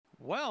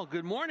Well,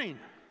 good morning.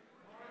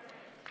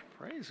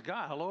 Praise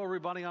God. Hello,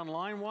 everybody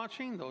online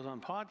watching, those on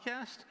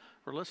podcast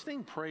or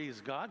listening. Praise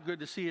God. Good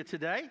to see you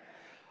today.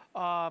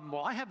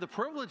 Well, I have the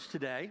privilege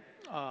today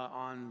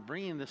on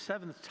bringing the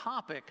seventh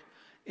topic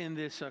in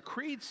this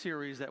Creed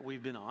series that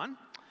we've been on.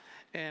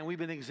 And we've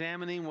been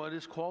examining what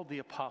is called the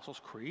Apostles'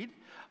 Creed,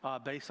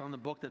 based on the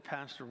book that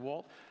Pastor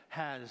Walt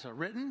has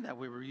written that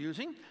we were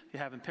using. If you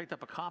haven't picked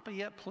up a copy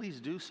yet, please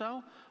do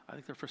so. I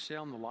think they're for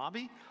sale in the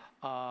lobby.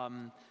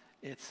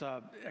 It's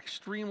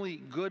extremely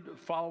good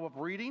follow-up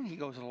reading. He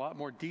goes in a lot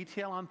more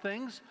detail on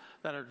things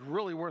that are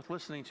really worth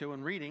listening to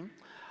and reading.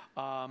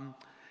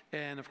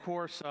 And of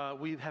course,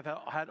 we have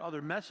had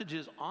other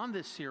messages on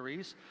this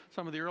series.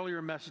 Some of the earlier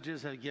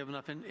messages have given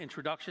us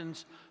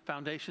introductions,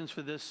 foundations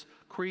for this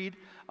creed,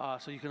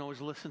 so you can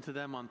always listen to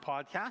them on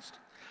podcast.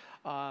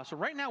 So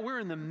right now we're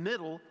in the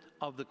middle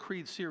of the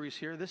creed series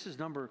here. This is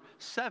number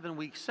 7,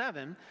 week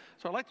 7.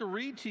 So I'd like to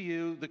read to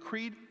you the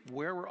creed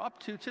where we're up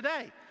to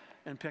today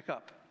and pick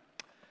up.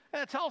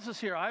 And it tells us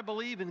here, I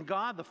believe in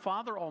God the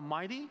Father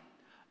Almighty,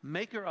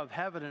 maker of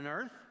heaven and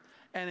earth,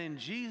 and in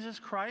Jesus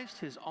Christ,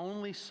 his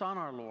only Son,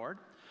 our Lord,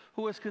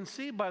 who was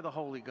conceived by the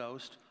Holy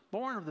Ghost,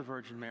 born of the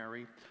Virgin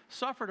Mary,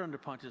 suffered under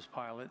Pontius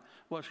Pilate,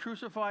 was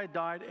crucified,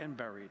 died, and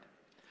buried.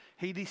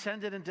 He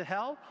descended into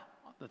hell.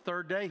 The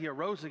third day, he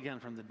arose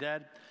again from the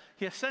dead.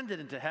 He ascended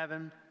into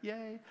heaven,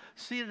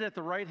 seated at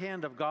the right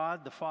hand of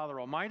God, the Father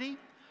Almighty.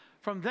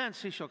 From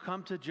thence he shall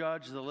come to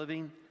judge the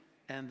living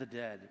and the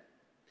dead.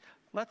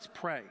 Let's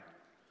pray.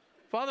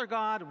 Father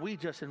God, we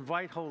just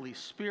invite Holy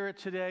Spirit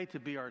today to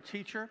be our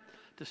teacher,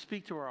 to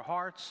speak to our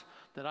hearts,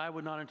 that I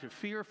would not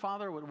interfere,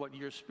 Father, with what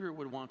your Spirit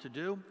would want to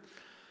do.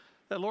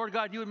 That, Lord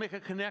God, you would make a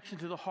connection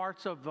to the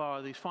hearts of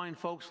these fine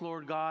folks,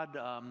 Lord God,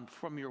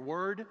 from your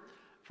word,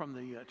 from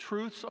the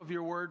truths of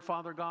your word,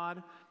 Father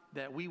God,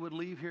 that we would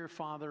leave here,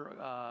 Father,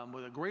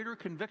 with a greater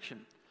conviction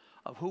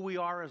of who we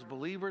are as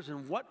believers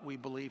and what we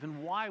believe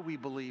and why we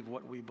believe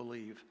what we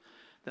believe.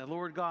 That,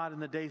 Lord God, in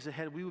the days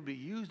ahead, we would be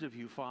used of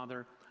you,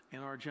 Father, in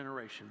our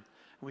generation.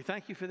 And we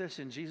thank you for this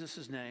in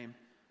Jesus' name.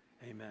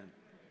 Amen.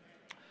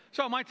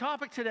 So my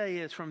topic today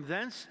is, from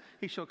thence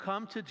he shall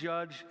come to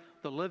judge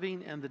the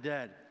living and the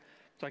dead.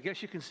 So I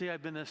guess you can see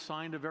I've been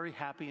assigned a very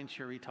happy and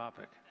cheery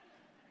topic.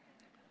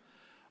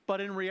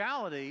 But in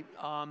reality,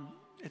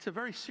 it's a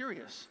very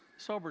serious,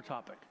 sober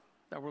topic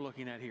that we're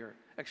looking at here.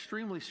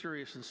 Extremely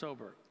serious and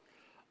sober.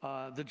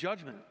 The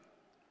judgment.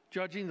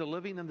 Judging the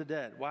living and the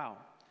dead. Wow.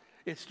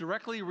 It's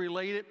directly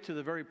related to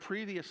the very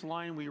previous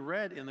line we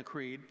read in the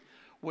Creed,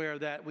 where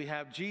that we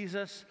have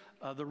Jesus,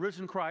 the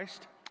risen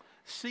Christ,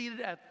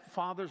 seated at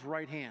Father's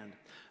right hand.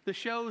 This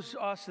shows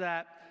us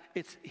that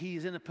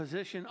he's in a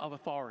position of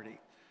authority,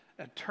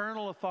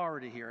 eternal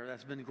authority here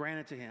that's been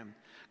granted to him,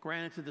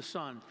 granted to the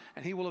Son.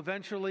 And he will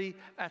eventually,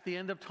 at the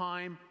end of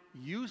time,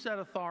 use that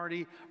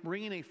authority,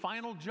 bringing a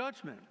final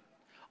judgment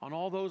on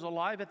all those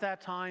alive at that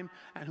time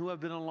and who have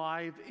been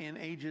alive in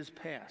ages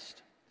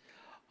past.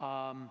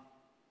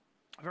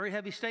 A very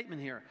heavy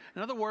statement here.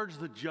 In other words,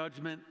 the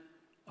judgment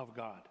of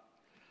God.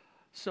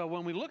 So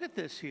when we look at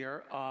this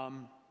here,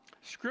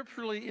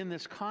 scripturally in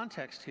this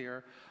context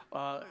here,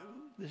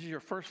 this is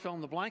your first fill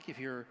in the blank if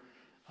you're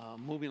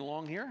moving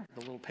along here,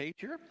 the little page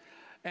here.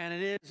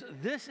 And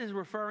this is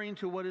referring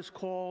to what is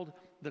called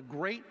the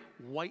Great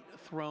White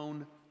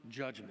Throne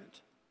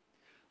Judgment.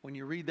 When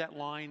you read that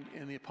line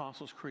in the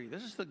Apostles' Creed,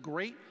 this is the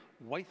Great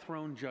White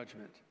Throne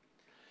Judgment.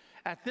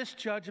 At this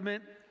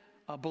judgment,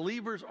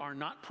 believers are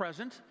not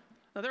present.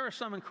 Now, there are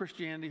some in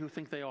Christianity who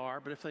think they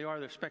are, but if they are,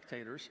 they're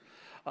spectators.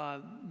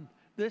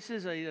 This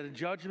is a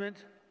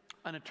judgment,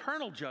 an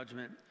eternal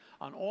judgment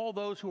on all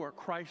those who are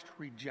Christ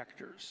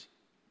rejectors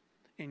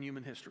in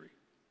human history.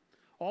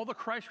 All the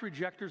Christ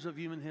rejectors of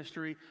human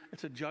history,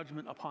 it's a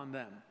judgment upon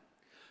them.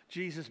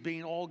 Jesus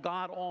being all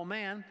God, all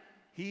man,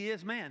 he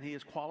is man. He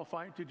is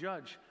qualified to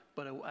judge,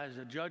 but as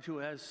a judge who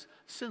is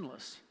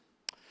sinless.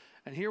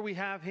 And here we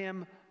have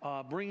him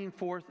bringing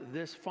forth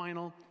this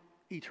final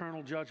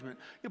eternal judgment.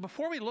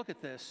 Before we look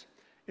at this,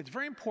 it's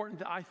very important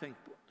that I think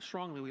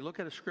strongly we look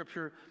at a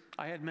scripture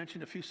I had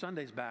mentioned a few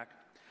Sundays back.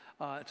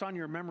 It's on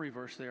your memory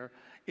verse there.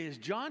 Is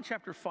John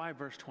chapter 5,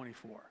 verse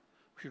 24.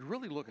 We should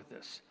really look at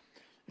this.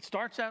 It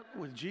starts out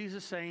with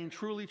Jesus saying,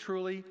 truly,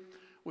 truly,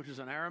 which is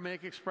an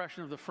Aramaic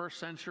expression of the first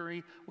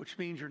century, which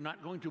means you're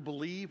not going to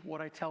believe what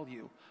I tell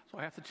you. So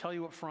I have to tell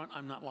you up front,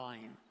 I'm not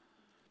lying.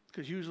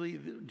 Because usually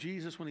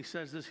Jesus, when he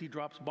says this, he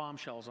drops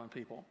bombshells on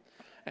people.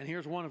 And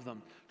here's one of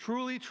them.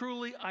 Truly,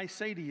 truly, I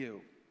say to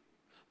you,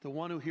 the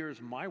one who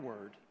hears my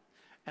word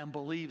and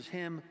believes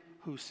him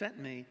who sent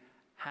me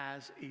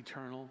has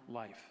eternal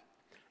life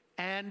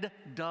and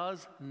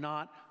does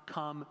not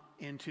come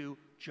into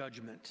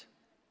judgment,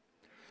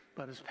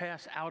 but is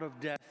passed out of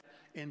death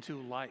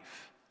into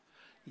life.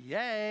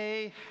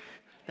 Yay!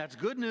 That's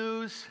good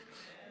news.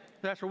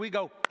 That's where we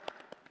go.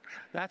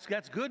 That's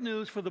good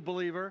news for the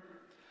believer,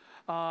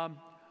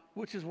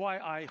 which is why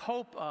I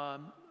hope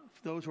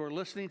those who are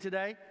listening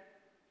today,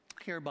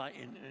 here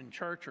in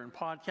church or in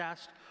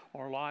podcast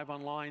or live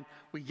online,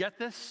 we get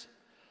this.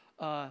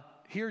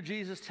 Here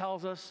Jesus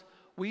tells us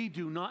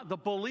the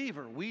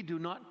believer, we do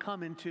not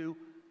come into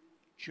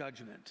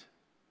judgment.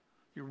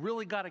 You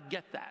really got to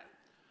get that.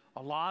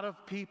 A lot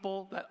of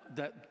people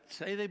that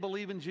say they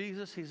believe in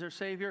Jesus, he's their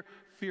Savior,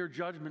 fear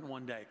judgment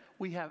one day.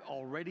 We have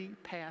already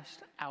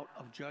passed out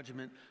of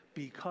judgment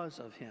because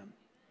of him.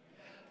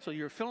 So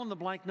you're fill in the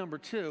blank number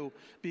 2.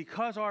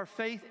 Because our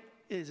faith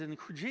is in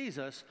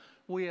Jesus,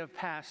 we have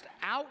passed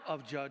out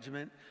of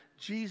judgment.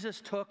 Jesus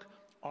took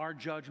our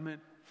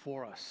judgment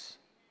for us.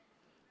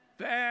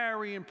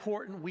 Very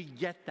important we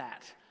get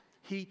that.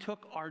 He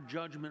took our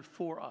judgment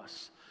for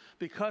us.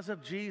 Because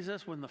of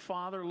Jesus, when the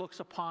Father looks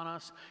upon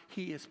us,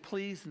 he is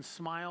pleased and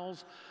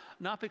smiles,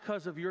 not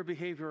because of your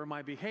behavior or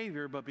my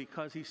behavior, but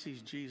because he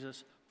sees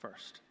Jesus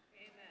first.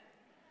 Amen.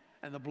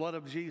 And the blood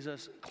of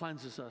Jesus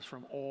cleanses us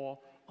from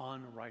all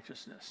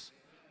unrighteousness.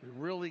 We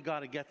really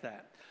got to get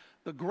that.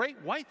 The great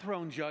white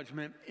throne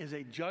judgment is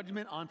a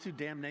judgment unto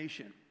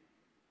damnation.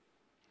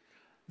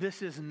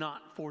 This is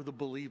not for the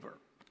believer.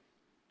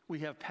 We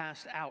have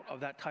passed out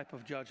of that type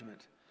of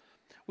judgment.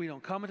 We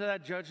don't come into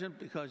that judgment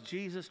because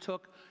Jesus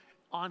took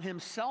on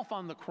himself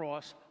on the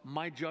cross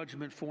my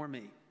judgment for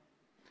me,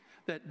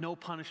 that no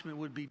punishment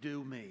would be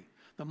due me.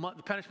 The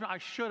punishment I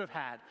should have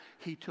had,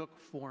 he took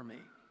for me.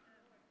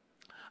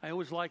 I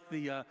always like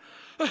the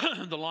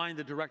line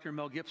the director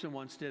Mel Gibson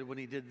once did when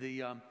he did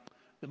the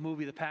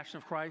movie The Passion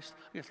of Christ.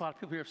 I guess a lot of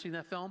people here have seen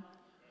that film,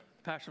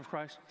 The Passion of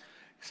Christ.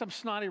 Some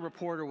snotty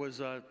reporter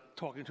was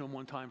talking to him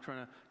one time,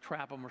 trying to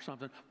trap him or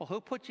something. Well,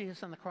 who put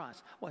Jesus on the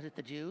cross? Was it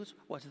the Jews?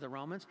 Was it the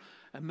Romans?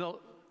 And Mel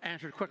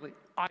answered quickly,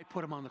 I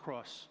put him on the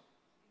cross.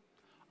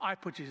 I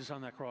put Jesus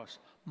on that cross.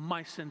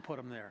 My sin put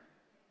him there.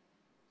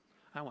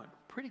 I went,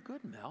 pretty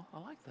good, Mel. I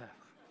like that.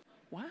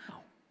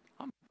 Wow.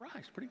 I'm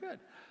surprised. Pretty good.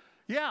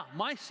 Yeah,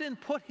 my sin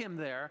put him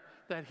there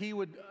that he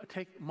would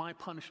take my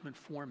punishment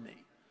for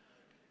me.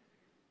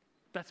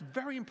 That's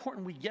very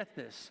important we get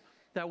this,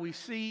 that we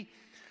see,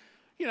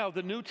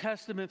 the New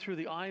Testament through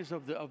the eyes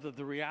of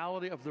the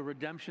reality of the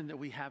redemption that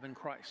we have in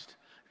Christ.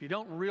 If you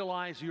don't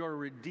realize you're a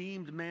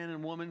redeemed man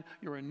and woman,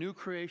 you're a new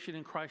creation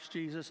in Christ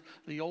Jesus,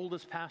 the old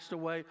has passed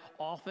away,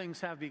 all things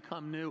have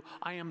become new.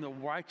 I am the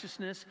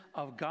righteousness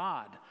of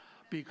God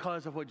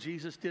because of what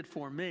Jesus did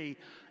for me.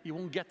 You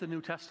won't get the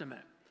New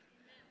Testament.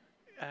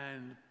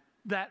 And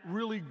that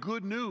really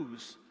good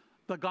news,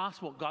 the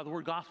gospel, the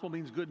word gospel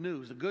means good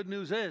news. The good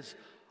news is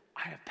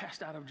I have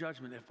passed out of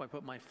judgment if I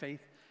put my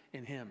faith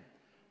in him.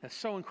 That's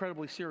so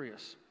incredibly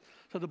serious.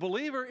 So the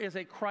believer is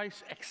a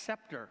Christ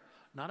acceptor,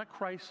 not a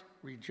Christ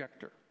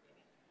rejecter.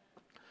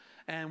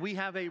 And we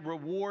have a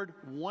reward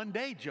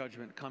one-day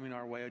judgment coming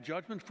our way, a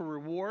judgment for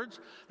rewards.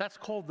 That's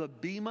called the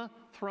Bema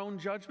throne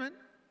judgment.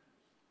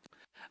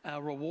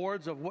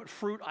 Rewards of what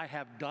fruit I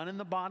have done in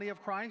the body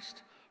of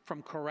Christ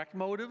from correct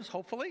motives,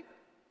 hopefully,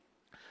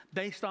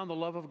 based on the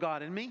love of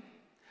God in me,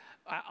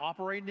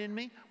 operating in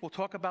me. We'll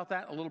talk about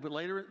that a little bit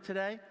later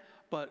today,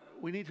 but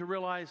we need to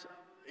realize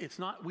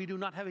we do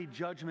not have a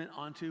judgment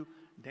onto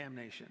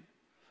damnation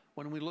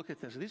when we look at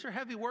this. These are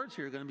heavy words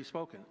here going to be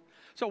spoken.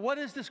 So what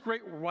is this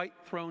great white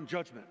throne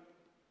judgment?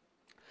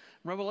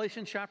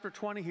 Revelation chapter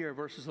 20 here,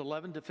 verses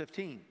 11 to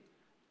 15.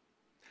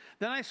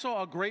 Then I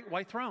saw a great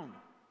white throne,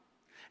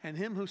 and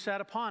him who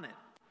sat upon it,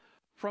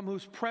 from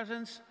whose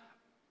presence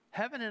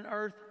heaven and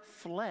earth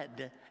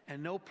fled,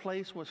 and no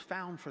place was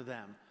found for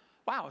them.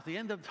 Wow, at the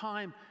end of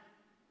time,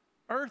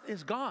 earth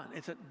is gone.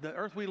 The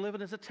earth we live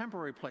in is a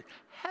temporary place.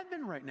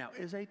 Heaven right now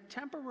is a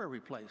temporary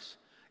place.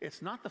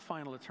 It's not the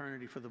final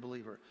eternity for the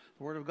believer.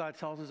 The Word of God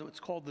tells us it's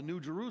called the New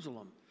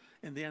Jerusalem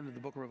in the end of the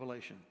book of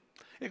Revelation.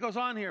 It goes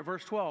on here,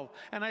 verse 12.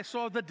 And I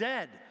saw the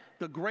dead,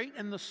 the great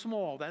and the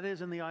small, that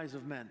is in the eyes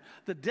of men.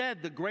 The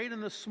dead, the great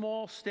and the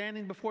small,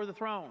 standing before the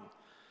throne.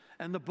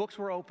 And the books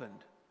were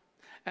opened.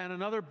 And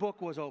another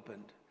book was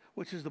opened,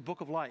 which is the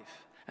book of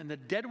life. And the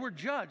dead were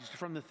judged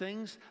from the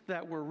things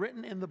that were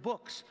written in the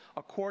books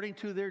according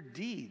to their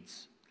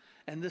deeds.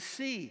 And the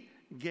sea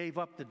gave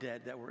up the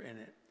dead that were in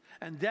it.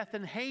 And death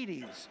and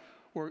Hades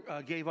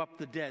gave up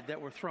the dead that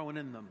were thrown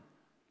in them,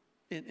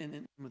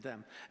 in with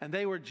them. And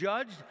they were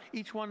judged,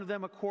 each one of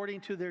them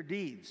according to their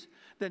deeds.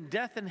 Then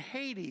death and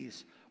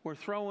Hades were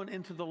thrown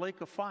into the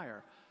lake of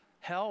fire.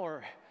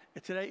 Hell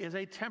today is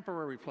a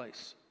temporary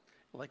place.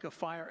 Lake of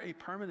fire, a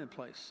permanent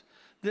place.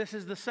 This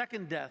is the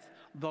second death,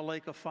 the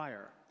lake of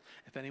fire.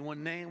 If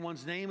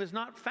anyone's name is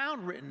not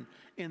found written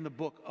in the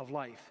book of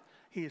life,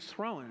 he is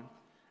thrown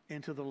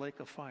into the lake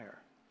of fire.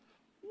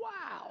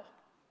 Wow.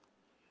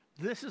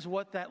 This is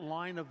what that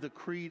line of the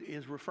creed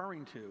is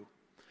referring to,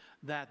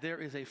 that there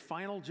is a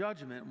final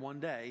judgment one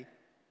day,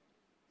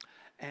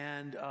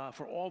 and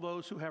for all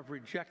those who have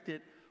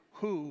rejected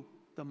who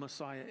the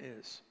Messiah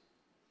is.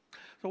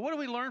 So what do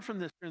we learn from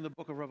this in the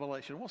book of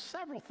Revelation? Well,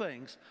 several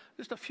things,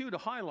 just a few to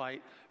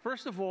highlight.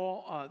 First of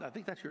all, I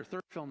think that's your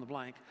third fill in the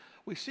blank.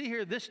 We see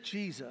here this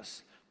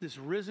Jesus, this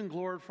risen,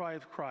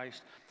 glorified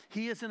Christ,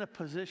 he is in a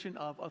position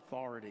of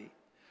authority,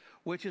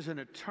 which is an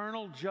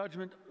eternal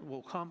judgment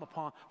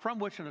from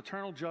which an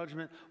eternal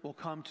judgment will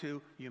come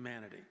to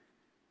humanity.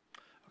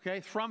 Okay,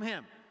 from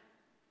him,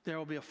 there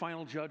will be a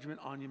final judgment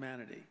on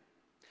humanity.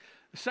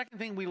 The second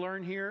thing we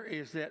learn here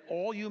is that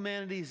all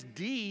humanity's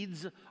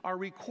deeds are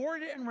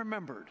recorded and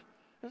remembered.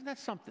 Isn't that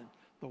something?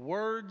 The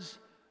words,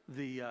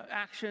 the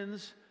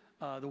actions,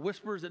 the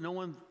whispers that no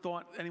one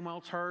thought anyone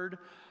else heard.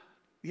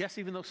 Yes,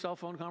 even those cell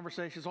phone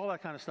conversations, all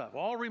that kind of stuff,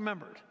 all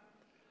remembered.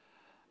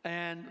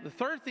 And the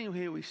third thing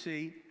here we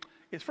see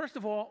is, first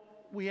of all,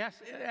 we ask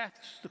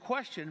the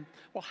question,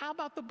 well, how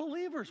about the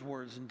believer's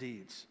words and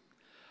deeds?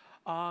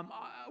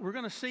 We're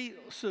going to see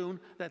soon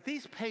that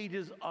these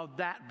pages of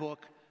that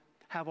book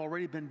have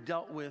already been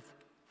dealt with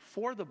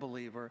for the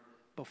believer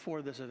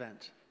before this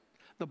event.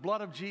 The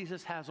blood of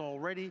Jesus has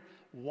already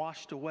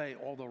washed away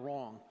all the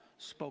wrong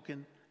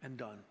spoken and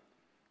done.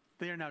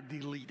 They are now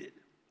deleted.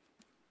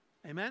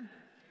 Amen?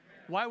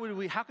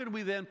 How could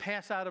we then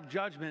pass out of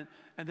judgment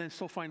and then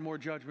still find more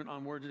judgment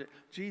on words?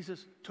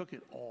 Jesus took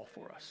it all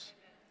for us.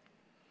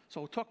 So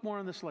we'll talk more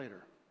on this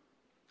later.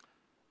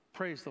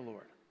 Praise the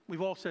Lord.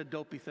 We've all said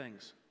dopey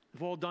things.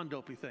 We've all done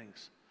dopey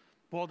things.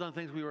 We've all done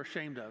things we were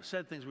ashamed of,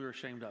 said things we were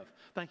ashamed of.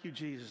 Thank you,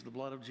 Jesus. The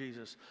blood of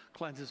Jesus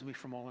cleanses me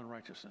from all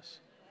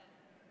unrighteousness.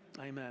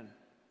 Amen.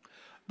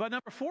 But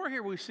number 4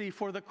 here we see,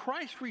 for the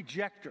Christ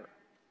rejecter,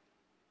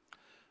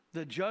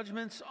 the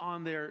judgments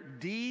on their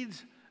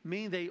deeds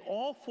mean they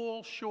all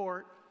fall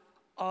short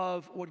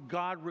of what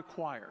God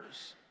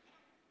requires.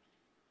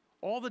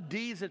 All the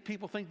deeds that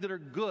people think that are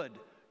good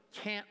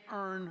can't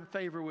earn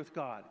favor with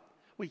God.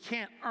 We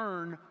can't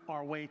earn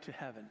our way to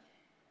heaven.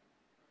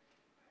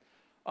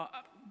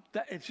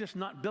 It's just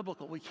not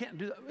biblical. We can't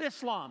do that.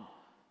 Islam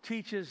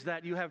teaches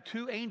that you have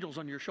 2 angels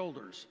on your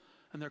shoulders,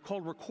 and they're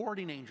called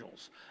recording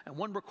angels. And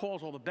one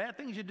records all the bad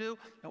things you do.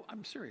 No,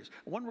 I'm serious.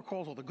 One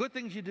records all the good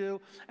things you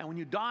do, and when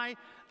you die,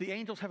 the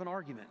angels have an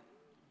argument.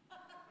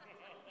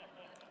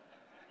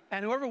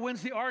 And whoever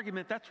wins the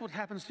argument, that's what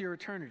happens to your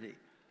eternity.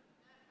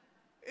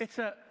 It's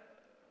an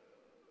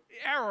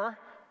error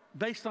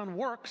based on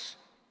works,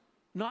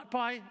 not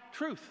by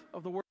truth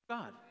of the Word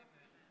of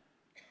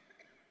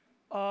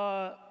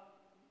God.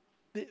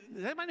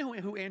 Does anybody know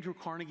who Andrew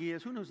Carnegie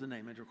is? Who knows the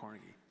name Andrew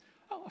Carnegie?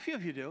 Oh, a few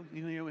of you do.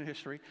 You know in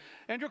history.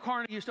 Andrew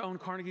Carnegie used to own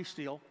Carnegie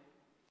Steel,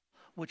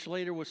 which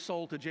later was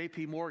sold to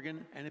J.P.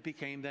 Morgan, and it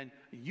became then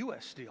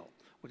U.S. Steel,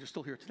 which is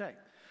still here today.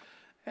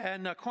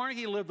 And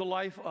Carnegie lived a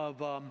life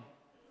of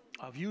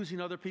using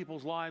other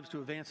people's lives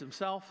to advance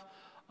himself,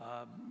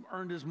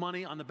 earned his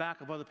money on the back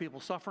of other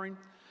people's suffering.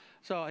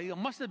 So he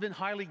must have been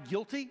highly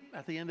guilty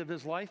at the end of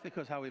his life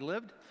because how he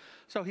lived.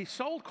 So he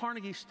sold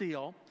Carnegie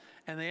Steel,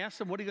 and they asked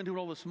him, what are you going to do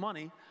with all this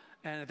money?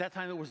 And at that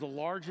time, it was the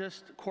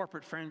largest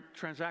corporate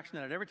transaction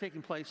that had ever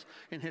taken place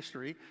in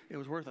history. It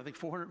was worth, I think,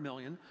 $400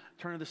 million.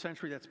 Turn of the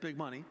century, that's big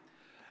money.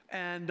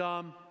 And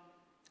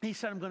he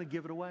said, I'm going to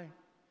give it away.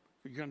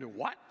 You're going to do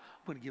what?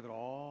 I'm going to give it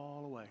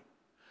all away.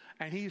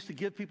 And he used to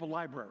give people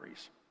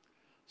libraries.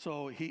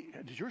 So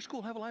did your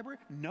school have a library?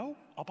 No,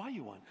 I'll buy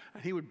you one.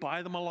 And he would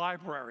buy them a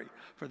library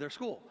for their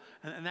school.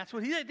 And that's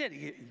what he did.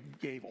 He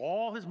gave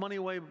all his money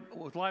away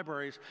with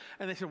libraries.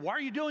 And they said, why are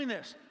you doing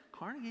this?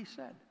 Carnegie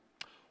said,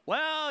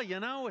 well, you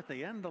know, at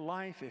the end of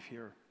life, if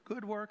your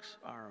good works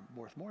are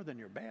worth more than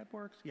your bad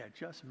works, yeah,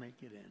 just make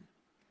it in.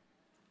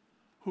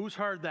 Who's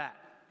heard that?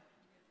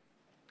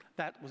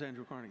 That was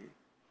Andrew Carnegie.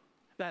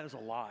 That is a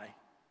lie.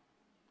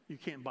 You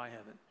can't buy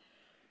heaven.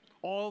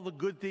 All the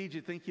good deeds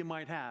you think you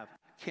might have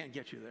can't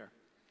get you there.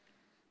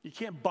 You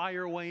can't buy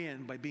your way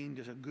in by being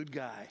just a good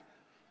guy.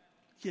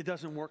 It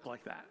doesn't work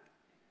like that.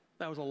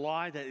 That was a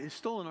lie that is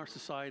still in our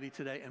society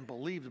today and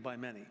believed by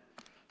many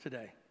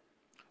today.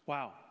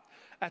 Wow.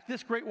 At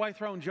this great white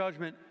throne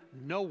judgment,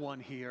 no one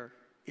here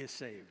is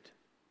saved.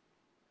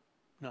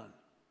 None.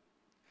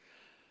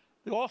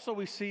 Also,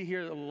 we see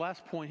here, the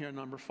last point here,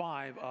 number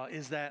 5,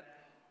 is that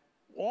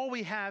all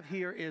we have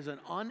here is an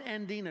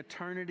unending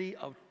eternity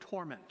of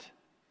torment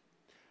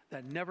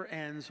that never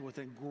ends with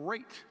a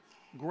great,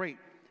 great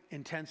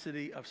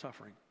intensity of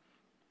suffering.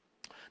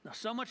 Now,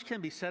 so much can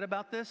be said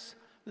about this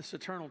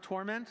eternal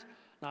torment.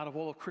 Not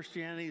all of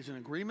Christianity is in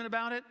agreement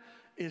about it.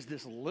 Is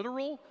this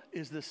literal?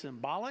 Is this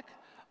symbolic?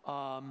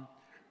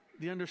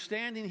 The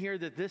understanding here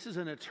that this is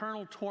an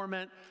eternal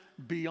torment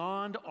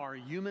beyond our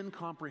human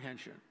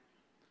comprehension.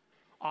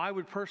 I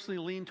would personally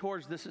lean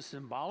towards this is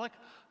symbolic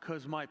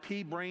because my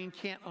pea brain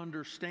can't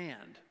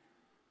understand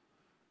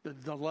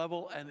the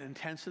level and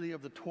intensity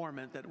of the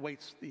torment that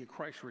waits the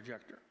Christ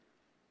rejecter.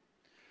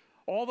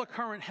 All the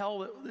current hell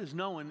that is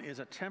known is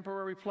a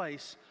temporary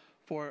place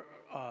for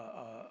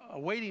a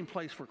waiting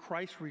place for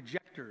Christ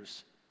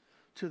rejectors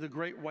to the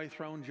great white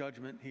throne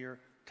judgment here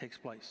takes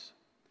place.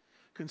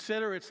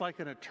 Consider it's like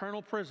an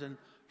eternal prison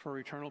for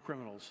eternal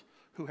criminals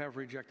who have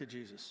rejected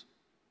Jesus.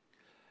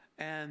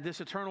 And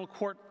this eternal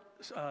court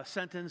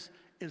sentence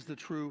is the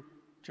true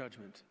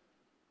judgment.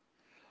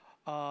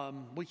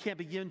 We can't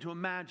begin to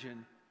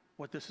imagine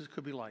what this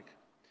could be like.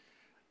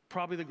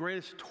 Probably the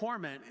greatest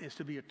torment is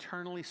to be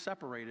eternally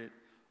separated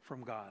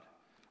from God,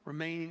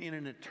 remaining in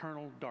an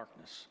eternal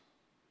darkness.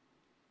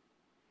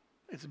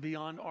 It's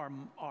beyond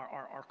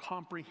our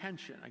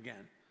comprehension,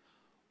 again,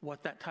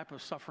 what that type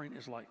of suffering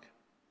is like.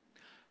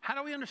 How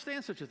do we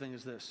understand such a thing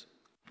as this?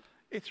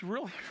 It's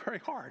really very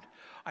hard.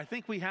 I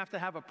think we have to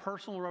have a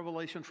personal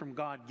revelation from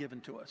God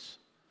given to us.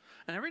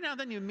 And every now and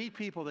then you meet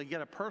people that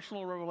get a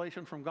personal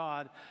revelation from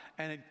God,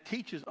 and it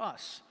teaches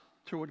us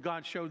through what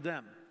God showed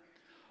them.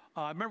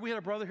 I remember we had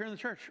a brother here in the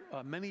church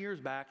many years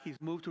back. He's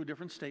moved to a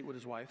different state with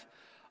his wife.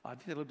 I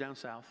think they live down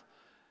south.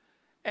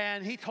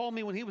 And he told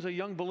me when he was a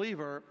young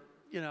believer,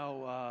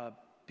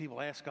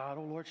 people ask God,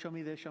 oh, Lord, show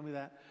me this, show me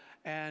that.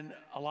 And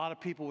a lot of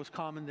people was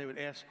common. They would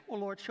ask, oh,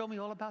 Lord, show me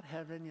all about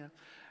heaven.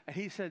 And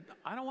he said,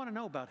 I don't want to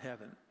know about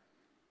heaven.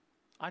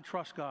 I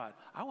trust God.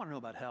 I want to know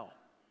about hell.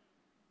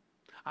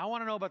 I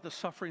want to know about the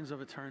sufferings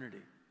of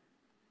eternity.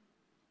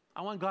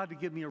 I want God to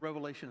give me a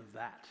revelation of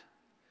that.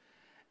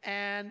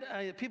 And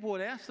people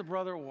would ask the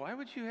brother, why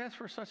would you ask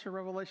for such a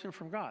revelation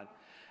from God?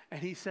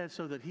 And he said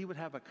so that he would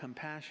have a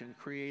compassion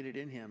created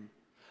in him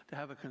to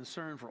have a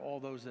concern for all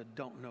those that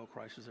don't know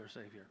Christ as their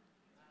Savior.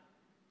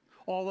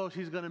 All those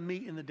he's going to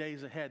meet in the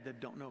days ahead that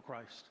don't know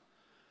Christ.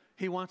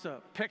 He wants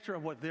a picture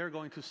of what they're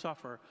going to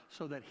suffer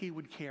so that he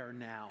would care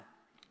now.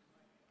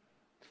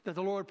 That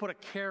the Lord put a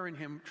care in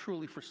him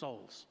truly for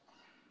souls.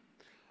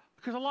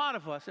 Because a lot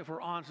of us, if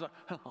we're honest,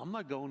 I'm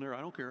not going there,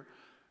 I don't care.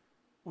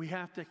 We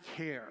have to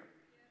care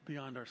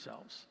beyond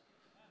ourselves.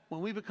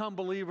 When we become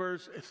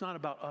believers, it's not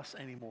about us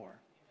anymore.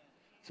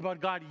 It's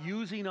about God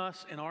using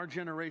us in our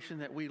generation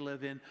that we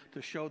live in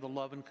to show the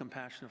love and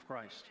compassion of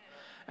Christ.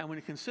 And when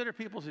you consider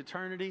people's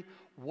eternity,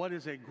 what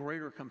is a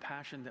greater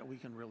compassion that we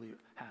can really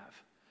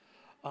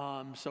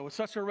have? So with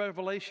such a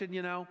revelation,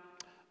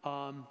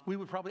 we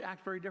would probably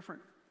act very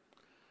different.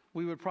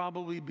 We would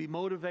probably be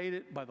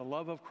motivated by the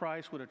love of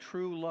Christ with a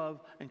true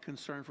love and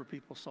concern for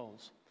people's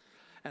souls.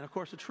 And of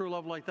course, a true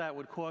love like that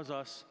would cause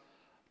us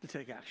to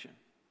take action.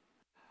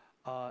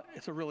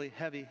 It's a really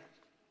heavy,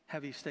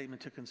 heavy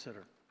statement to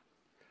consider.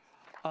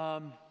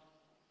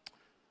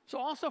 So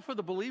also for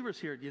the believers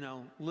here,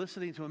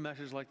 listening to a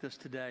message like this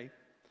today,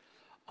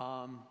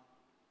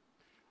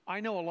 I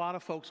know a lot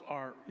of folks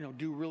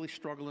do really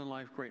struggle in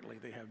life greatly.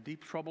 They have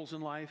deep troubles in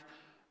life,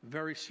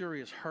 very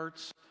serious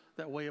hurts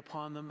that weigh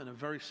upon them in a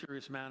very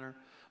serious manner.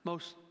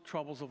 Most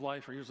troubles of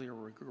life are usually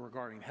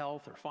regarding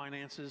health or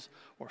finances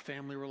or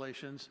family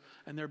relations,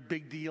 and they're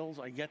big deals.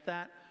 I get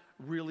that,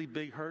 really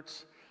big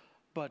hurts.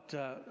 But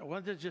I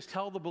wanted to just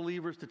tell the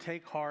believers to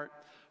take heart.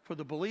 For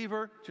the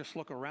believer, just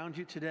look around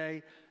you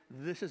today.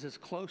 This is as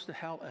close to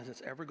hell as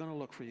it's ever going to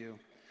look for you.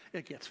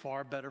 It gets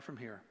far better from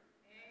here.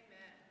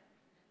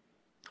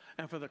 Amen.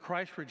 And for the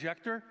Christ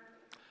rejecter,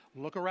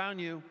 look around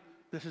you.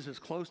 This is as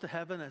close to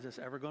heaven as it's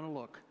ever going to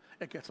look.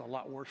 It gets a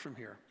lot worse from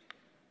here.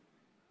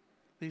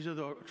 These are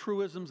the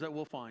truisms that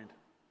we'll find.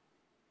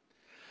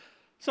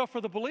 So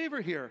for the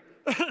believer here,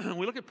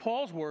 we look at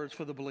Paul's words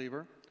for the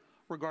believer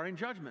regarding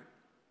judgment.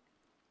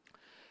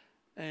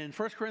 In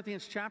 1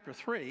 Corinthians chapter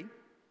 3,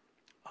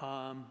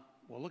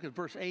 we'll look at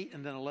verse 8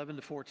 and then 11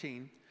 to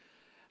 14.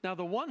 Now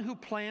the one who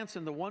plants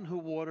and the one who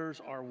waters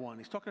are one.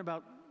 He's talking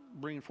about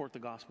bringing forth the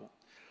gospel.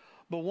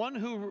 But one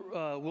who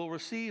will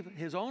receive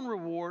his own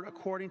reward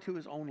according to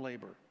his own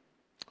labor.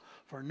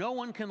 For no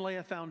one can lay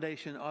a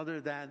foundation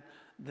other than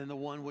the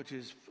one which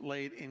is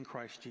laid in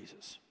Christ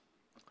Jesus.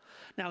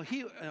 Now,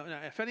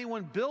 if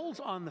anyone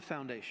builds on the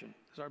foundation,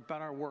 it's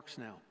about our works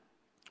now,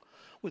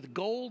 with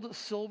gold,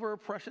 silver,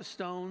 precious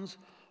stones,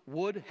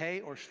 wood,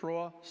 hay, or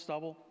straw,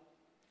 stubble,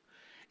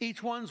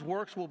 each one's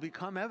works will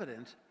become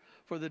evident,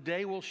 for the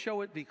day will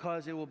show it,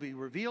 because it will be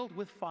revealed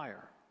with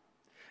fire.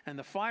 And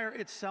the fire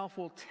itself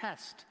will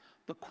test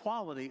the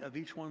quality of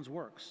each one's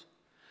works.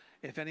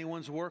 If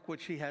anyone's work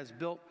which he has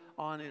built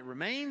on it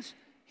remains,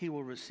 he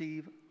will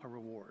receive a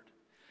reward.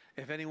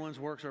 If anyone's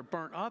works are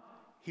burnt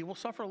up, he will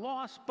suffer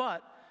loss,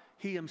 but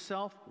he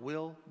himself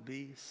will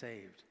be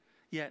saved,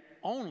 yet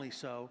only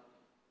so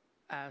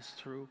as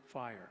through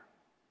fire.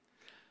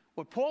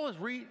 What Paul is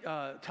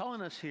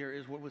telling us here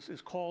is what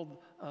is called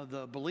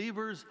the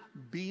believer's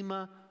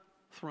Bema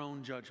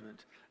throne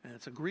judgment. And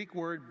it's a Greek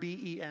word,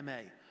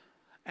 B-E-M-A.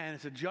 And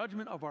it's a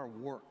judgment of our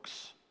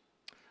works.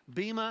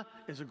 Bema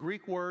is a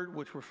Greek word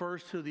which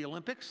refers to the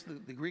Olympics,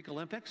 the Greek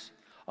Olympics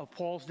of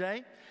Paul's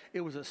day.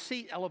 It was a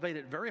seat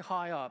elevated very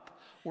high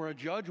up where a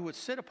judge would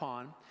sit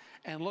upon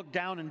and look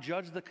down and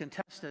judge the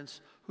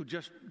contestants who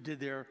just did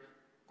their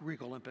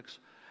Greek Olympics,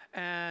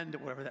 and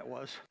whatever that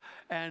was,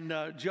 and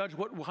judge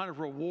what kind of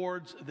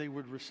rewards they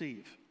would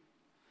receive.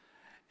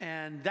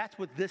 And that's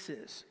what this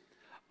is.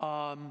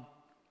 So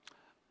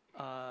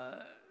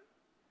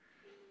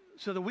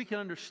that we can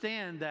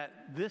understand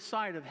that this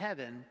side of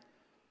heaven,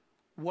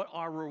 what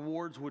our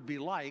rewards would be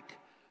like,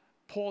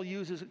 Paul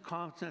uses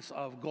concepts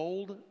of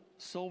gold,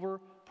 silver,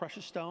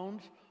 precious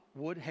stones,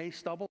 wood, hay,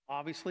 stubble.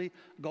 Obviously,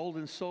 gold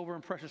and silver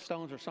and precious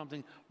stones are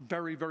something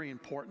very, very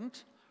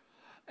important.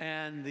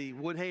 And the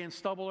wood, hay, and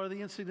stubble are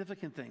the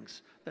insignificant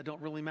things that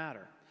don't really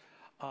matter.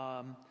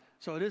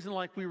 So it isn't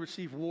like we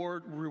receive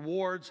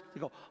rewards to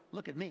go,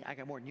 look at me, I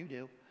got more than you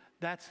do.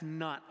 That's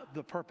not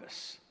the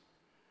purpose.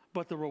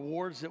 But the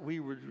rewards that we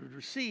would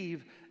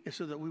receive is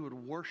so that we would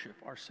worship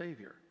our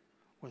Savior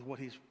with what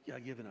he's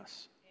given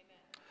us.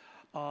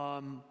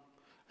 Amen.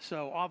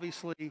 So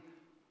obviously,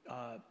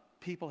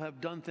 people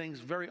have done things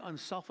very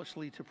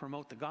unselfishly to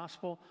promote the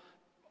gospel.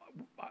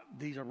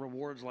 These are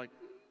rewards like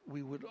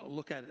we would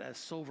look at it as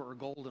silver or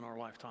gold in our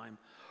lifetime.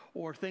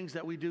 Or things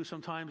that we do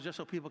sometimes just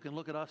so people can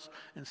look at us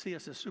and see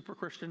us as super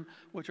Christian,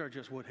 which are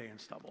just wood, hay, and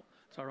stubble.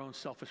 It's our own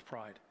selfish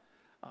pride.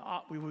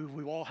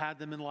 We've all had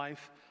them in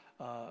life,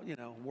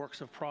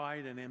 works of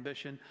pride and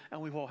ambition, and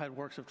we've all had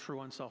works of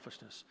true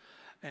unselfishness.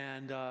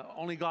 And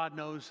only God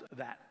knows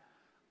that.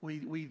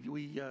 We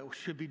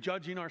should be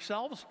judging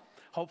ourselves,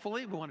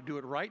 hopefully. We want to do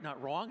it right,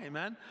 not wrong,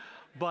 amen?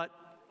 But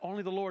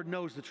only the Lord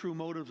knows the true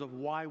motives of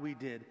why we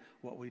did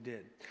what we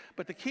did.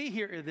 But the key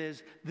here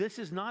is this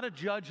is not a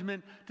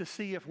judgment to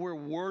see if we're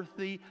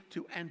worthy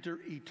to enter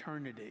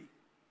eternity.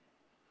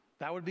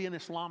 That would be an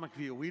Islamic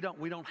view. We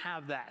don't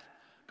have that.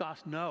 God,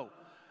 no.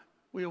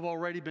 We have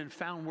already been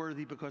found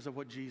worthy because of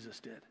what Jesus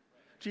did.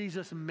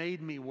 Jesus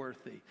made me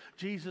worthy.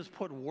 Jesus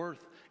put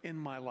worth in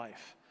my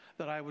life,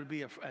 that I would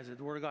be, as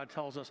the Word of God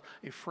tells us,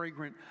 a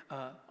fragrance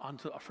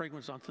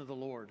unto the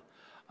Lord.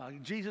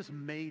 Jesus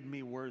made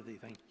me worthy.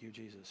 Thank you,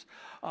 Jesus.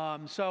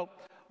 So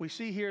we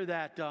see here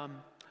that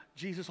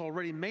Jesus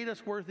already made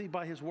us worthy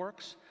by his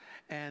works,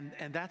 and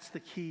that's the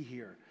key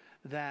here,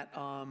 that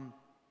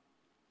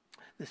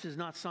this is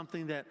not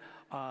something that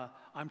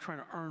I'm trying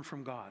to earn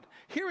from God.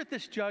 Here at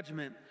this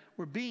judgment,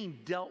 we're being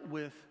dealt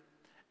with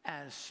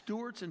as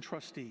stewards and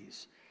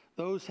trustees.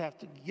 Those have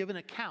to give an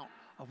account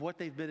of what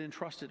they've been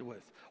entrusted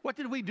with. What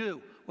did we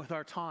do with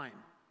our time,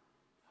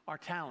 our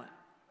talent,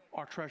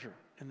 our treasure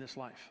in this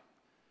life?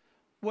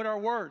 What our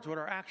words, what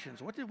our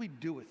actions, what did we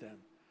do with them?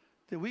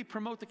 Did we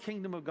promote the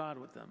kingdom of God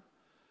with them?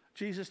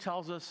 Jesus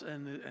tells us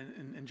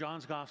in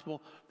John's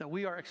gospel that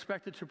we are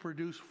expected to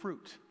produce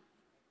fruit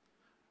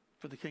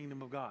for the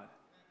kingdom of God.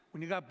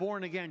 When you got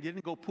born again, you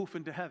didn't go poof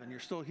into heaven. You're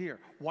still here.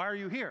 Why are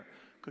you here?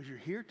 Because you're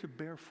here to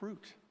bear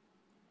fruit.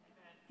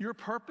 Your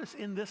purpose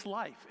in this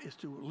life is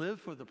to live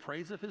for the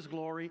praise of his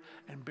glory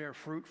and bear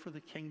fruit for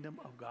the kingdom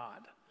of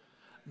God,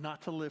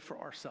 not to live for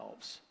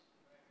ourselves.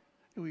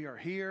 We are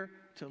here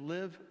to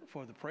live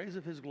for the praise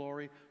of his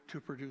glory, to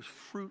produce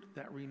fruit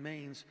that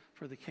remains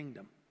for the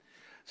kingdom.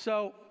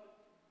 So,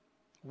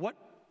 what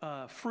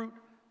fruit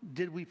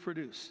did we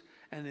produce?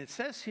 And it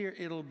says here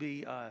it'll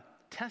be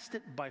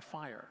tested by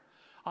fire.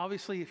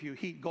 Obviously, if you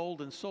heat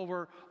gold and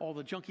silver, all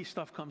the junky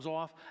stuff comes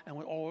off, and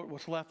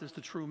what's left is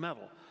the true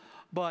metal.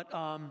 But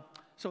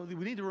so we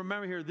need to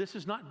remember here, this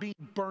is not being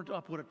burnt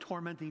up with a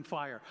tormenting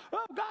fire.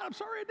 Oh, God, I'm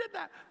sorry I did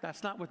that.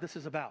 That's not what this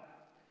is about.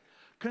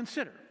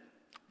 Consider,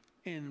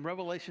 in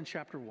Revelation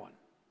chapter 1,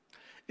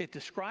 it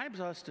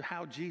describes us to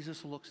how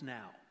Jesus looks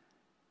now.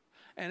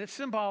 And it's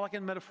symbolic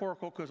and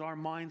metaphorical because our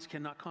minds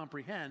cannot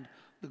comprehend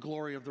the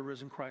glory of the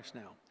risen Christ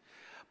now.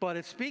 But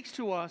it speaks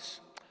to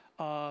us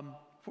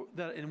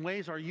that in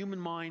ways our human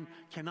mind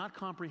cannot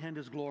comprehend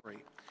his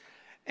glory.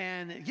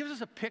 And it gives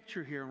us a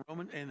picture here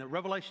in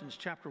Revelations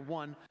chapter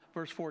 1,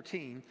 verse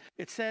 14.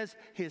 It says,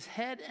 his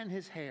head and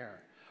his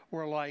hair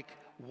were like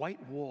white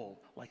wool,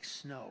 like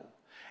snow.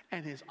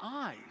 And his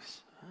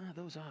eyes,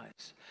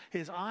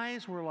 his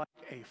eyes were like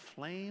a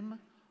flame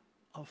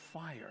of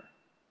fire.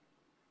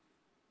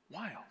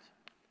 Wild.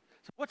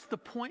 So what's the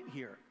point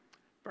here?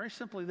 Very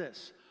simply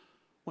this.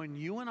 When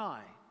you and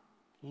I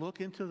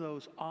look into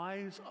those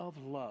eyes of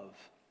love,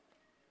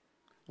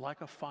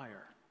 like a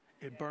fire,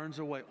 it burns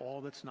away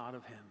all that's not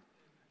of him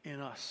in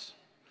us.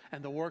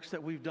 And the works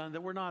that we've done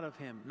that were not of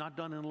him, not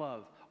done in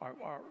love,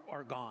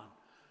 are gone.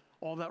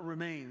 All that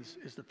remains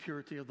is the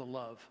purity of the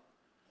love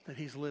that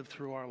he's lived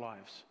through our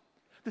lives.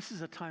 This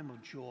is a time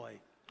of joy,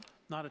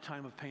 not a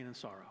time of pain and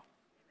sorrow.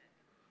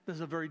 This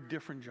is a very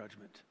different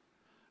judgment.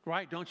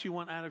 Right? Don't you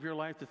want out of your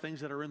life the things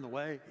that are in the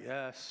way?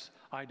 Yes,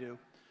 I do.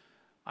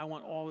 I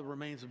want all that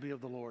remains to be of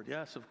the Lord.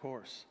 Yes, of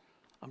course.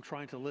 I'm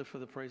trying to live for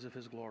the praise of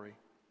his glory.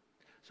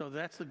 So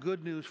that's the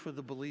good news for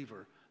the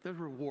believer. There's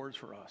rewards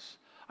for us.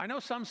 I know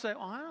some say,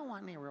 oh, I don't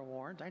want any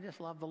rewards. I just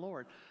love the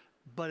Lord.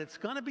 But it's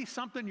going to be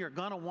something you're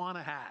going to want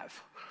to have.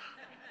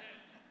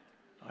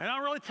 They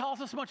don't really tell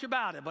us much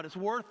about it, but it's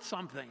worth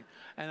something.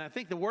 And I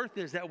think the worth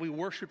is that we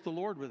worship the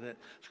Lord with it.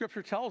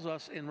 Scripture tells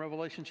us in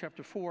Revelation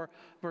chapter 4,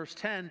 verse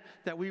 10,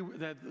 that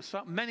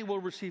many will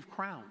receive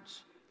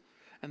crowns.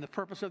 And the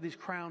purpose of these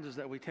crowns is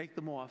that we take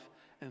them off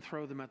and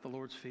throw them at the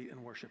Lord's feet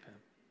and worship him.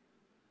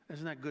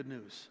 Isn't that good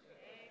news?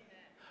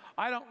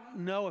 I don't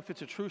know if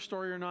it's a true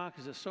story or not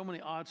because there's so many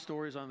odd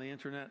stories on the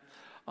internet.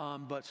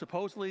 But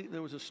supposedly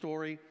there was a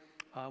story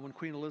when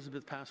Queen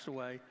Elizabeth passed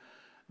away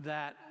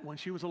that when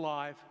she was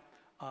alive,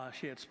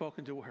 she had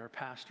spoken to her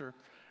pastor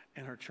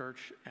in her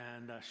church,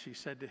 and she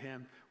said to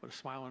him with a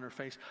smile on her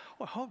face,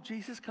 well, I hope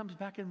Jesus comes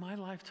back in my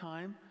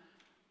lifetime.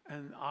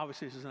 And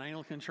obviously this is an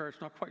Anglican church,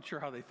 not quite sure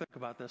how they think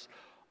about this.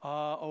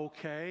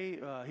 Okay.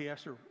 He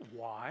asked her,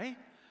 why?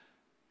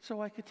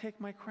 So I could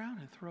take my crown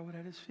and throw it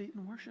at his feet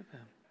and worship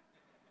him.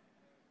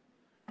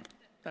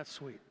 That's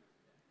sweet.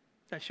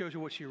 That shows you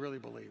what she really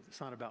believed. It's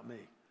not about me.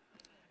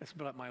 It's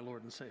about my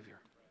Lord and Savior.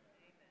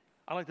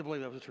 I like to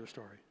believe that was a true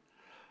story.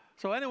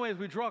 So anyways,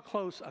 we draw a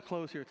close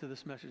here to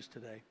this message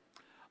today.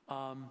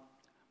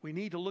 We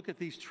need to look at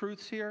these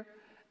truths here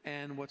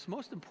And what's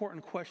most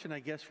important question, I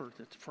guess,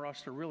 for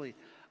us to really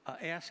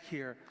ask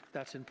here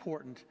that's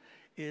important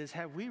is,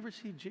 have we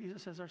received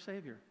Jesus as our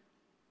Savior?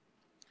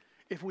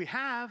 If we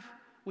have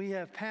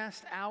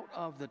passed out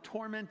of the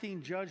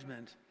tormenting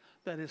judgment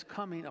that is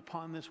coming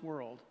upon this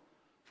world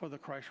for the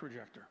Christ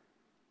rejecter.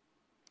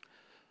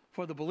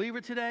 For the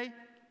believer today,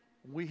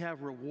 we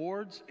have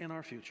rewards in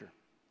our future.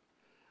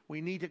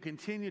 We need to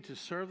continue to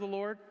serve the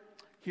Lord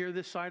here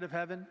this side of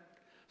heaven,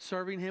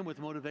 serving Him with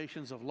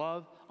motivations of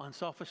love,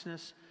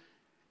 unselfishness,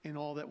 in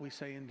all that we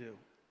say and do.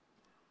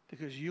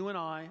 Because you and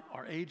I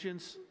are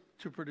agents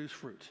to produce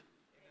fruit.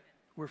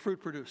 We're fruit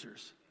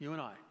producers, you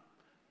and I.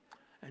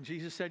 And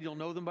Jesus said, you'll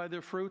know them by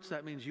their fruits.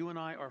 That means you and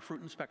I are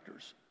fruit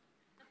inspectors.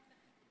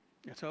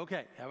 It's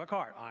okay. Have a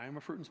card. I am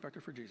a fruit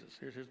inspector for Jesus.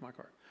 Here's my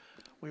card.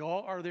 We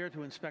all are there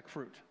to inspect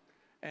fruit.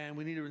 And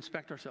we need to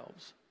inspect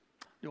ourselves.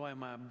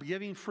 Am I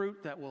giving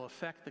fruit that will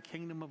affect the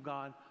kingdom of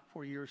God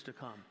for years to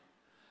come?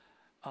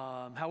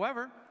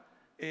 However,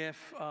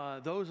 if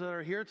those that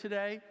are here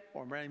today,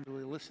 or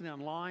randomly listening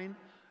online,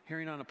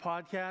 hearing on a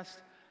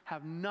podcast,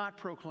 have not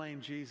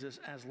proclaimed Jesus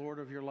as Lord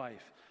of your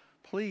life,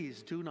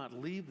 please do not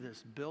leave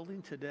this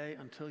building today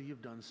until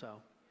you've done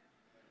so.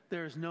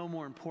 There is no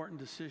more important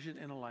decision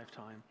in a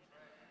lifetime.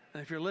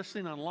 And if you're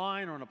listening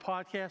online or on a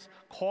podcast,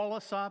 call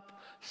us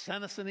up,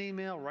 send us an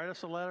email, write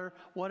us a letter,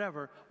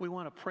 whatever. We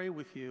want to pray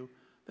with you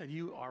that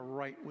you are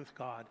right with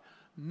God.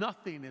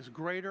 Nothing is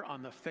greater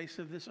on the face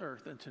of this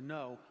earth than to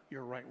know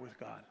you're right with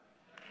God.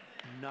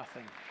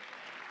 Nothing.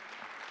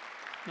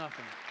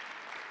 Nothing.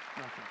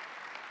 Nothing.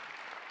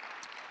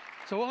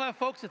 So we'll have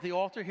folks at the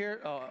altar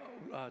here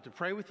to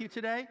pray with you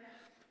today,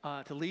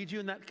 to lead you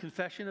in that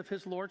confession of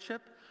His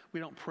Lordship. We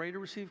don't pray to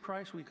receive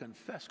Christ. We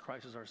confess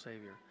Christ as our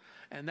Savior.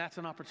 And that's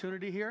an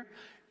opportunity here.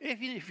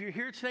 If you're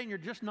here today and you're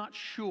just not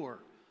sure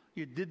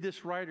you did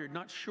this right, or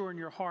not sure in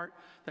your heart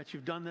that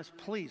you've done this,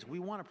 please, we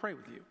want to pray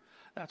with you.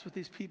 That's what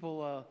these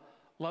people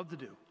love to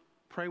do.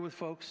 Pray with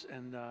folks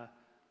and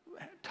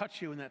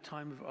touch you in that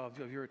time of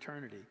your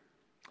eternity.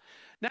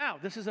 Now,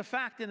 this is a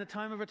fact in the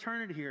time of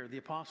eternity here, the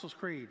Apostles'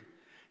 Creed.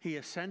 He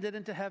ascended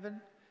into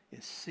heaven,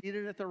 is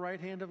seated at the right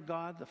hand of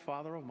God, the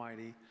Father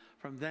Almighty.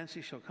 From thence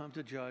He shall come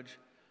to judge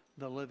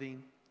the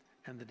living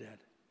and the dead.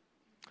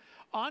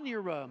 On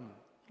your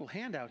little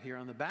handout here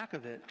on the back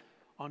of it,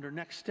 under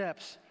next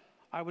steps,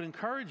 I would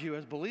encourage you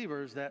as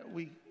believers that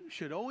we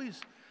should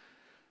always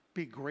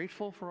be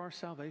grateful for our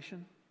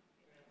salvation.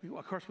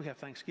 Of course, we have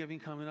Thanksgiving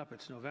coming up.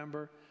 It's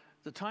November.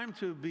 It's a time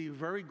to be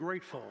very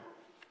grateful.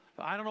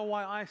 I don't know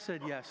why I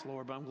said yes,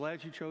 Lord, but I'm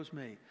glad you chose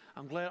me.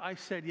 I'm glad I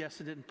said yes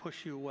and didn't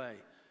push you away.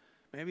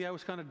 Maybe I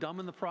was kind of dumb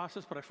in the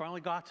process, but I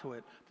finally got to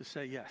it to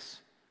say,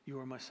 yes, you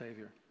are my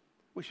Savior.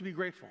 We should be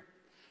grateful.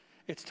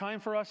 It's time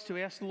for us to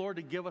ask the Lord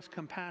to give us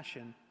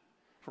compassion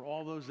for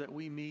all those that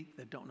we meet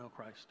that don't know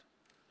Christ.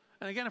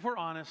 And again, if we're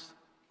honest,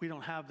 we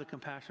don't have the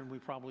compassion we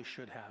probably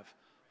should have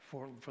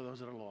for those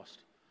that are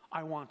lost.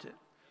 I want it.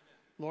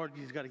 Lord,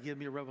 You've got to give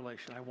me a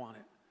revelation. I want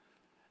it.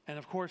 And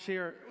of course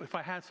here, if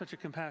I had such a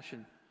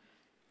compassion,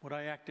 would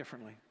I act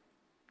differently?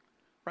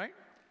 Right?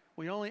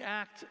 We only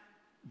act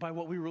by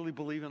what we really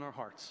believe in our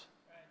hearts.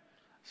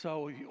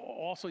 So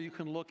also you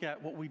can look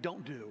at what we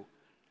don't do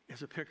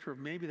as a picture of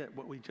maybe that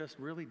what we just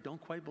really don't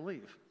quite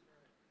believe.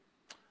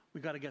 We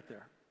got to get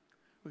there.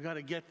 We got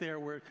to get there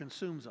where it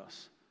consumes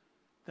us,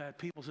 that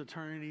people's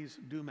eternities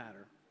do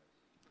matter.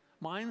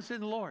 Mine's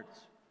in the Lord's.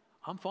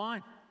 I'm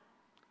fine.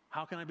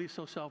 How can I be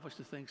so selfish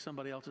to think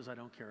somebody else's I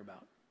don't care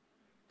about?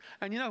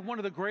 And one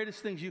of the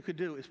greatest things you could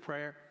do is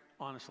prayer,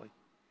 honestly.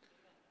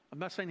 I'm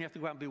not saying you have to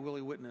go out and be a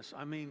willy witness.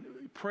 I mean,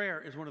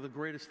 prayer is one of the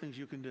greatest things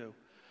you can do.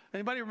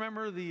 Anybody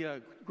remember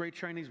the great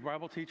Chinese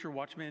Bible teacher,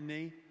 Watchman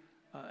Nee?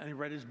 And he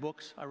read his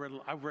books. I've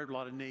read a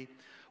lot of Nee.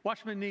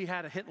 Watchman Nee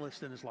had a hit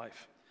list in his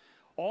life.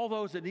 All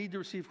those that need to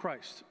receive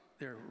Christ,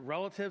 their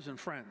relatives and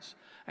friends.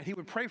 And he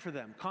would pray for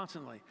them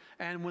constantly.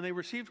 And when they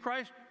received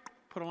Christ,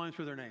 put a line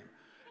through their name.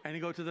 And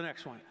he'd go to the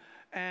next one.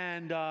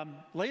 And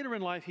later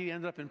in life, he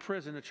ended up in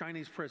prison, a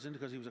Chinese prison,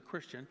 because he was a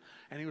Christian.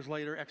 And he was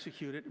later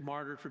executed,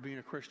 martyred for being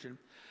a Christian.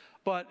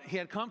 But he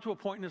had come to a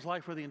point in his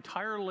life where the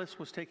entire list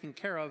was taken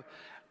care of.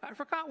 I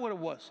forgot what it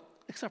was,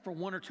 except for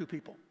one or two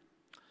people.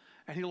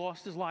 And he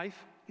lost his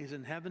life. He's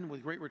in heaven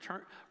with great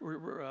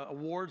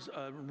rewards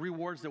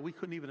that we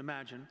couldn't even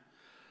imagine.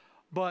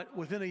 But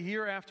within a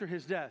year after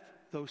his death,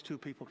 those two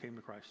people came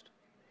to Christ.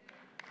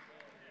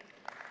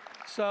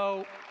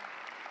 So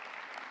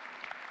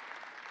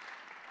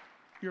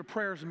your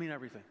prayers mean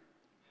everything.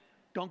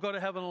 Don't go to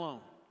heaven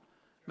alone.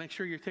 Make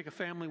sure you take a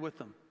family with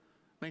them.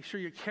 Make sure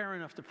you care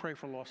enough to pray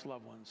for lost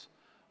loved ones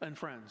and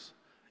friends.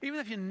 Even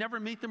if you never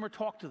meet them or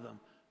talk to them,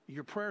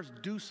 your prayers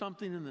do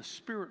something in the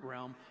spirit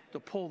realm to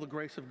pull the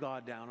grace of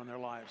God down on their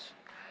lives.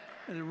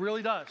 And it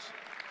really does.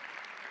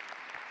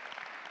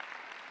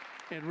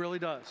 It really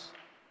does.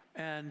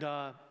 And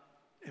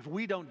if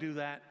we don't do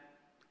that,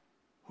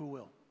 who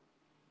will?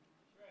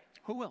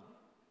 Who will?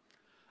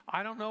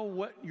 I don't know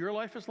what your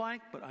life is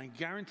like, but I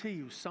guarantee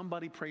you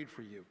somebody prayed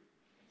for you.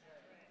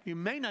 You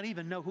may not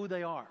even know who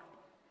they are,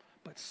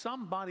 but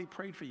somebody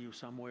prayed for you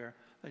somewhere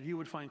that you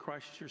would find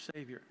Christ as your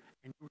Savior,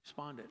 and you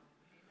responded.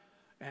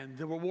 And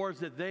the rewards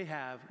that they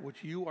have,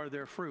 which you are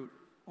their fruit,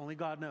 only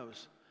God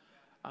knows.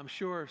 I'm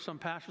sure some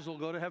pastors will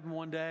go to heaven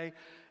one day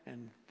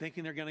and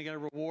thinking they're going to get a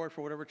reward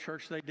for whatever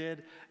church they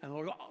did, and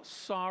they'll go, oh,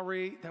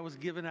 sorry, that was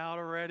given out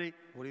already.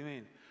 What do you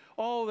mean?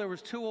 Oh, there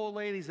was 2 old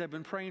ladies that have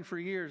been praying for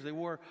years. They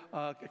wore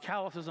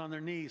calluses on their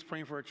knees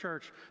praying for a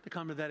church to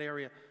come to that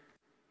area.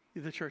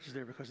 The church is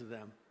there because of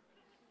them.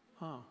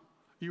 Oh,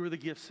 you were the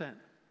gift sent.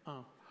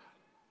 Oh,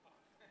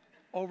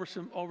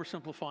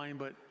 oversimplifying,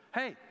 but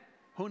hey,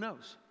 who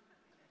knows?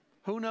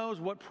 Who knows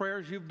what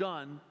prayers you've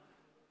done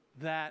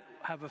that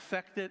have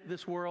affected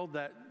this world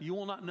that you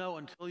will not know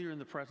until you're in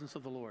the presence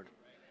of the Lord.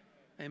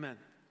 Amen.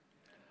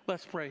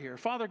 Let's pray here.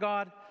 Father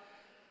God,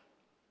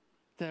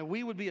 that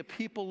we would be a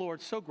people, Lord,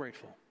 so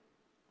grateful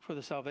for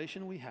the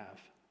salvation we have.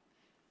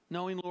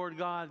 Knowing, Lord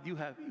God, you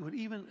would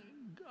even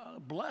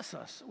bless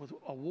us with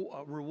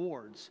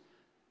rewards.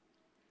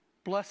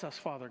 Bless us,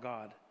 Father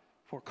God,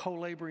 for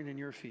co-laboring in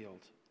your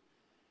field.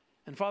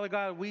 And Father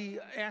God, we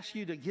ask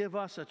you to give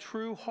us a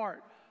true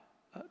heart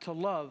to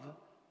love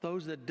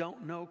those that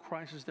don't know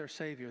Christ as their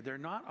Savior. They're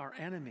not our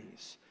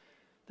enemies.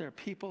 They're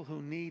people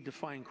who need to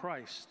find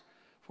Christ,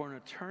 for an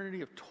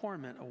eternity of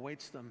torment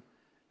awaits them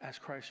as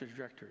Christ's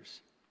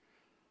rejectors.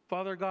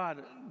 Father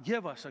God,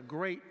 give us a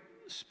great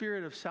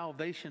spirit of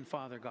salvation,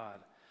 Father God,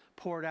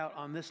 poured out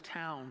on this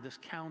town, this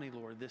county,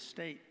 Lord, this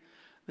state,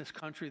 this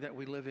country that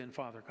we live in,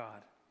 Father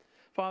God.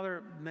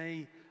 Father,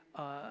 may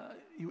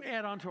you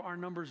add on to our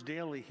numbers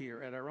daily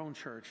here at our own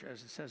church,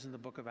 as it says in the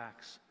book of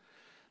Acts.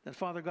 That,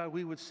 Father God,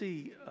 we would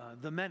see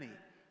the many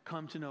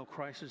come to know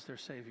Christ as their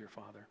Savior,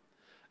 Father.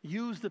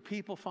 Use the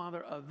people,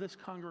 Father, of this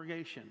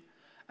congregation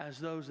as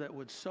those that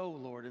would sow,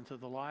 Lord, into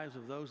the lives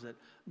of those that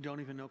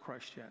don't even know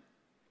Christ yet.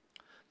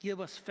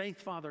 Give us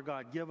faith, Father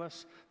God. Give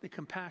us the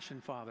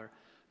compassion, Father,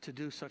 to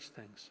do such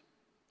things.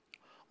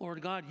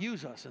 Lord God,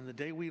 use us in the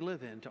day we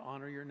live in to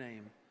honor your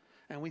name.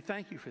 And we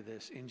thank you for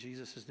this in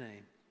Jesus'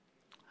 name.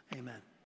 Amen.